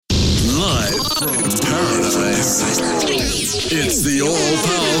from paradise. It's the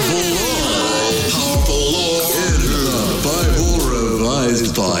all-powerful law. Powerful law in the Bible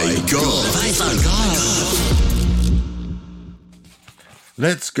revised by God.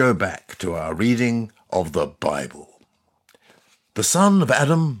 Let's go back to our reading of the Bible. The son of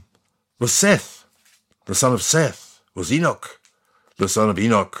Adam was Seth. The son of Seth was Enoch. The son of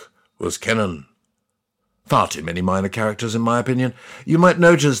Enoch was Kenan. Far too many minor characters, in my opinion. You might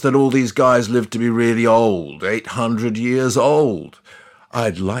notice that all these guys lived to be really old, 800 years old.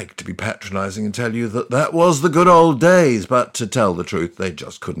 I'd like to be patronising and tell you that was the good old days, but to tell the truth, they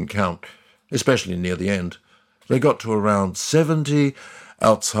just couldn't count, especially near the end. They got to around 70,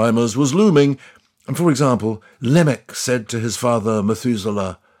 Alzheimer's was looming, and for example, Lamech said to his father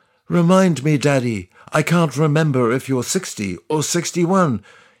Methuselah, "Remind me, Daddy, I can't remember if you're 60 or 61.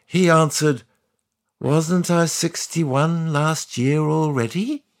 He answered, "Wasn't I 61 last year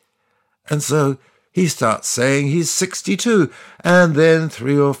already?" And so he starts saying he's 62, and then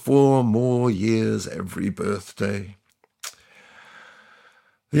 3 or 4 more years every birthday.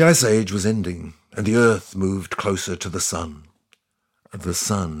 The Ice Age was ending, and the Earth moved closer to the sun. The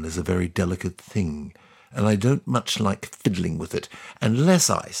sun is a very delicate thing, and I don't much like fiddling with it, and less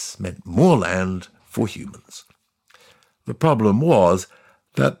ice meant more land for humans. The problem was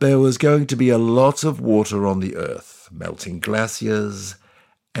that there was going to be a lot of water on the Earth, melting glaciers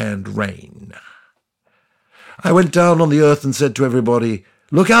and rain. I went down on the Earth and said to everybody,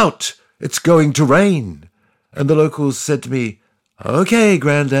 "Look out, it's going to rain." And the locals said to me, "Okay,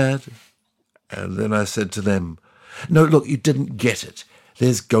 Grandad." And then I said to them, "No, look, you didn't get it.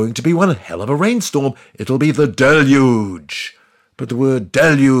 There's going to be one hell of a rainstorm. It'll be the deluge." But the word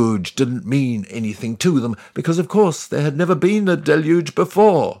deluge didn't mean anything to them because, of course, there had never been a deluge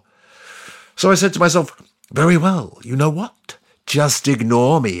before. So I said to myself, "Very well, you know what? Just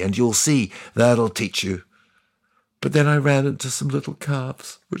ignore me and you'll see that'll teach you." But then I ran into some little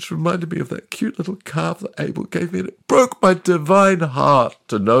calves, which reminded me of that cute little calf that Abel gave me, and it broke my divine heart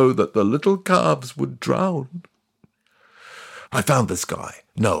to know that the little calves would drown. I found this guy,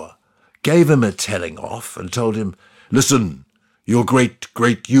 Noah, gave him a telling off and told him, "Listen, your great,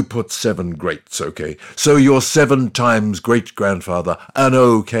 you put 7 greats, okay? So you're 7 times great-grandfather, an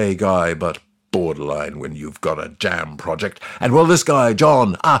okay guy, but borderline when you've got a jam project. And well, this guy,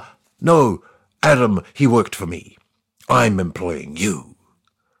 John, Adam, he worked for me. I'm employing you.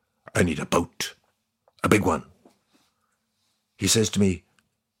 I need a boat, a big one." He says to me,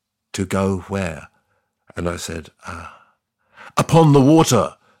 "To go where?" And I said, "Upon the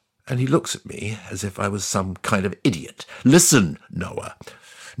water." And he looks at me as if I was some kind of idiot. "Listen, Noah,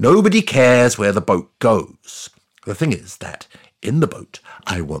 nobody cares where the boat goes. The thing is that in the boat,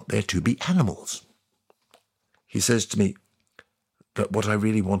 I want there to be animals." He says to me that what I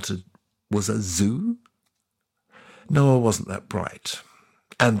really wanted was a zoo. Noah wasn't that bright.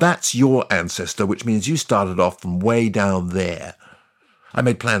 And that's your ancestor, which means you started off from way down there. I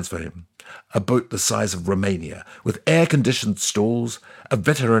made plans for him. A boat the size of Romania, with air-conditioned stalls, a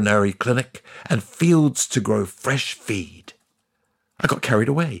veterinary clinic, and fields to grow fresh feed. I got carried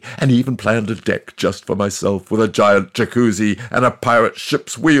away, and even planned a deck just for myself, with a giant jacuzzi, and a pirate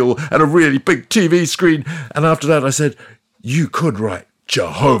ship's wheel, and a really big TV screen. And after that I said, "You could write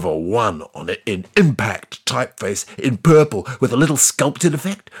Jehovah 1 on it in impact typeface in purple with a little sculpted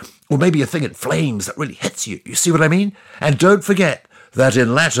effect, or maybe a thing in flames that really hits you. You see what I mean? And don't forget that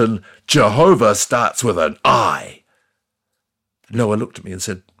in Latin, Jehovah starts with an I." Noah looked at me and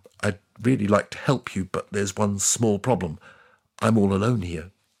said, "I'd really like to help you, but there's one small problem. I'm all alone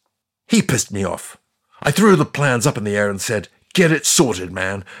here." He pissed me off. I threw the plans up in the air and said, "Get it sorted,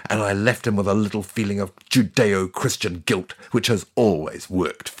 man," and I left him with a little feeling of Judeo-Christian guilt, which has always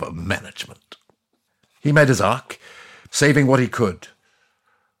worked for management. He made his ark, saving what he could.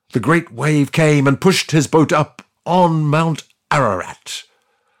 The great wave came and pushed his boat up on Mount Ararat.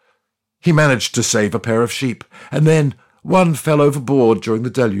 He managed to save a pair of sheep, and then one fell overboard during the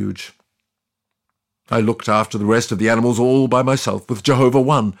deluge. I looked after the rest of the animals all by myself with Jehovah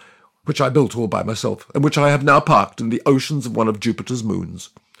 1, which I built all by myself, and which I have now parked in the oceans of one of Jupiter's moons.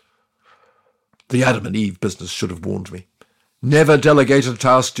 The Adam and Eve business should have warned me. Never delegate a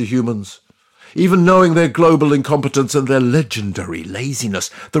task to humans. Even knowing their global incompetence and their legendary laziness,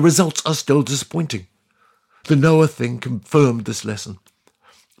 the results are still disappointing. The Noah thing confirmed this lesson.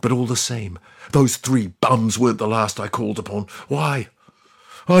 But all the same, those 3 bums weren't the last I called upon. Why?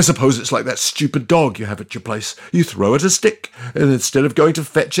 I suppose it's like that stupid dog you have at your place. You throw it a stick, and instead of going to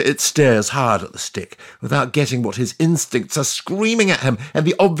fetch it, it stares hard at the stick, without getting what his instincts are screaming at him and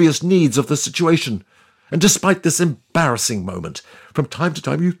the obvious needs of the situation. And despite this embarrassing moment, from time to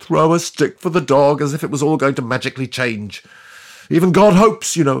time you throw a stick for the dog as if it was all going to magically change. Even God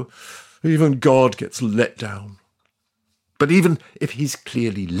hopes, you know. Even God gets let down. But even if he's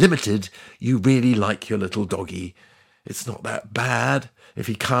clearly limited, you really like your little doggy. It's not that bad if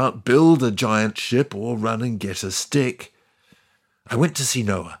he can't build a giant ship or run and get a stick. I went to see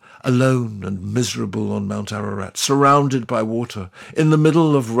Noah, alone and miserable on Mount Ararat, surrounded by water, in the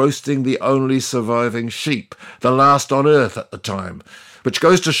middle of roasting the only surviving sheep, the last on earth at the time, which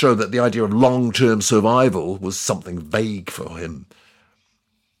goes to show that the idea of long-term survival was something vague for him.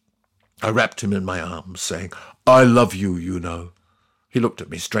 I wrapped him in my arms, saying, "I love you, you know." He looked at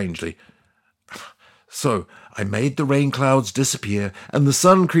me strangely. So I made the rain clouds disappear, and the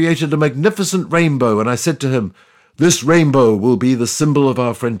sun created a magnificent rainbow, and I said to him, "This rainbow will be the symbol of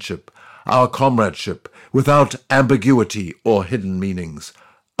our friendship, our comradeship, without ambiguity or hidden meanings,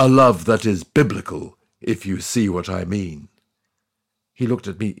 a love that is biblical, if you see what I mean." He looked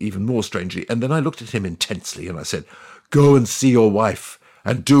at me even more strangely, and then I looked at him intensely, and I said, "Go and see your wife,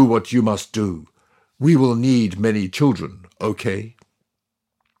 and do what you must do. We will need many children, okay?"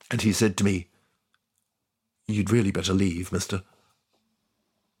 And he said to me, "You'd really better leave, mister."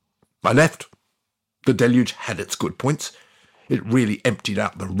 I left. The deluge had its good points. It really emptied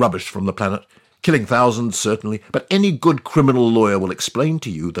out the rubbish from the planet, killing thousands, certainly, but any good criminal lawyer will explain to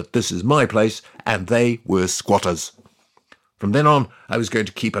you that this is my place, and they were squatters. From then on, I was going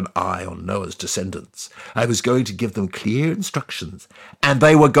to keep an eye on Noah's descendants. I was going to give them clear instructions, and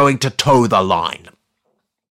they were going to toe the line.